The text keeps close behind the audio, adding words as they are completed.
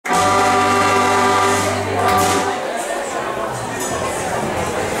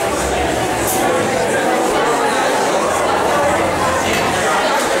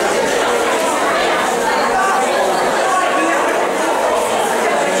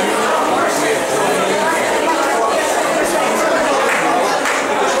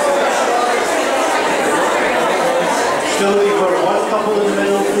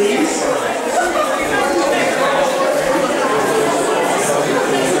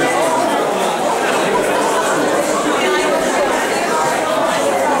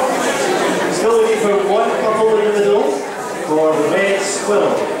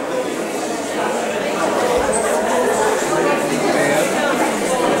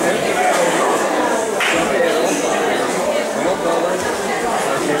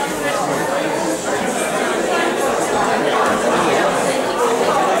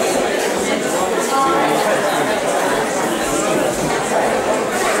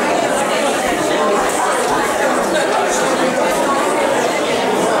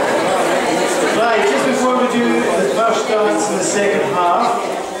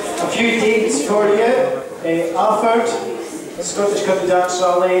Scottish Country Dance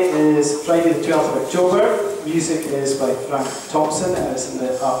Rally is Friday the 12th of October. Music is by Frank Thompson and it's in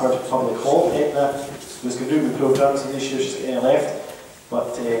the Upper Public Hall. Etna was going to do the programmes and this year's left,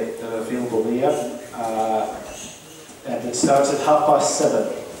 but they're available there. And it starts at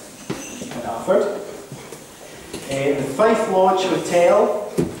 7:30 in Alford. The Fife Lodge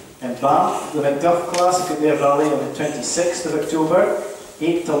Hotel in Bath, the Macduff class have got their rally on the 26th of October,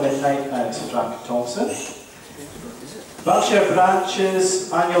 8 till midnight, and it's Frank Thompson. Berkshire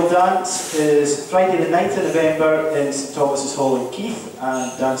Branch's annual dance is Friday the 9th of November in St Thomas's Hall in Keith,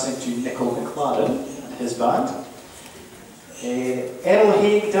 and dancing to Nicholl McLaren and his band. Errol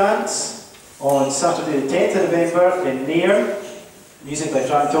Haig dance on Saturday the 10th of November in Nairn, music by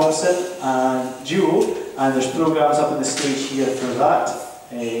Frank Thompson and duo, and there's programmes up on the stage here for that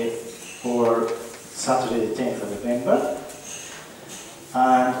for Saturday the 10th of November.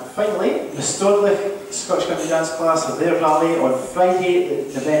 And finally, the Stodlich Scottish Country Dance class have their rally on Friday,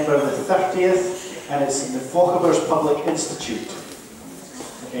 November the 30th, and it's in the Fochabers Public Institute.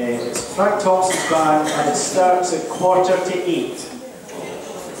 It's Frank Thompson's band, and it starts at 7:45.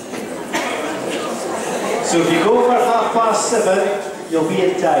 So if you go for 7:30, you'll be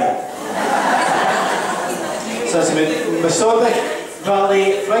in time. So it's the Stodlich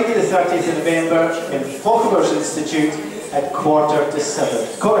rally, Friday the 30th of November in Fochabers Institute, at 7:45.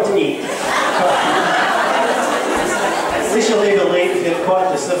 7:45. At least you'll leave it late if you're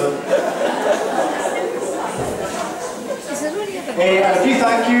at 7:45. And a few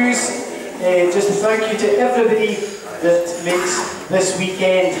thank yous. Just a thank you to everybody that makes this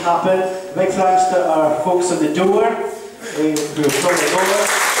weekend happen. Big thanks to our folks on the door who have probably over.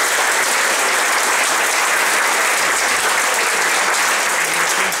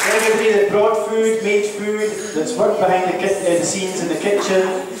 Everybody that brought food, made food, that's worked behind the scenes in the kitchen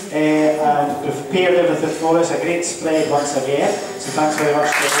and prepared everything for us. A great spread once again. So thanks very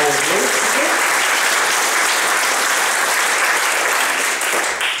much to all of you.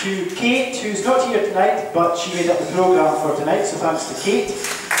 To Kate, who's not here tonight, but she made up the programme for tonight, so thanks to Kate.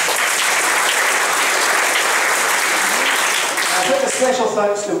 A bit of special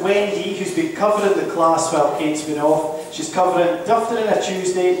thanks to Wendy, who's been covering the class while Kate's been off. She's covering Dufftown on a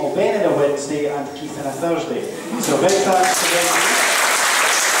Tuesday, Mulben on a Wednesday, and Keith on a Thursday. So big thanks to Wendy.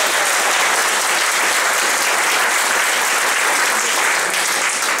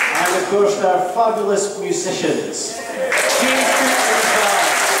 And of course, our fabulous musicians. James Coutts and his band.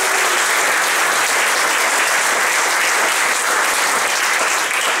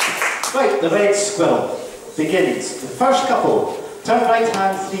 Right, the Red Squirrel begins. The first couple turn right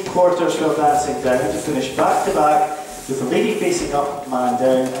hand 3/4 while dancing down to finish back to back with the lady facing up, man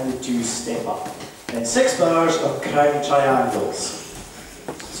down, and the two step up. Then 6 bars of crown triangles.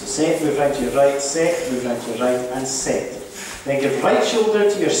 So set, move round to your right, set, move round to your right, and set. Then give right shoulder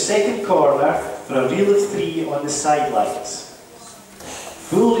to your second corner for a reel of 3 on the sidelines.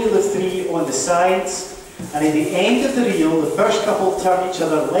 Full reel of 3 on the sides. And at the end of the reel, the first couple turn each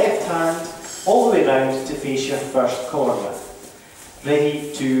other left hand all the way round to face your first corner.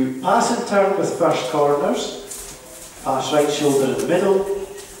 Ready to pass and turn with first corners, pass right shoulder in the middle,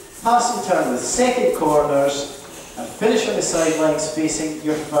 pass and turn with second corners, and finish on the sidelines facing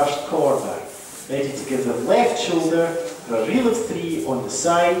your first corner. Ready to give the left shoulder for a reel of 3 on the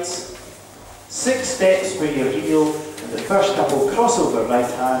sides, 6 steps for your reel, and the first couple cross over right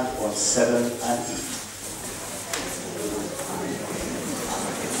hand on 7 and 8.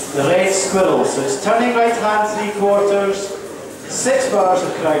 The Red Squirrel, so it's turning right hand 3/4, 6 bars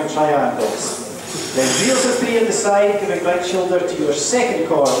of crown triangles. Then reels of 3 on the side, giving right shoulder to your second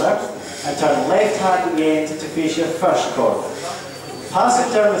corner, and turn left hand at the end to face your first corner. Pass and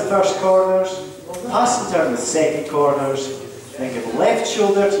turn with first corners, pass and turn with second corners, then give left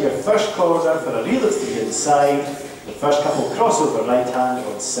shoulder to your first corner for a reel of 3 on the side, the first couple cross over right hand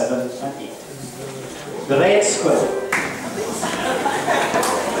on 7 and 8. The Red Squirrel.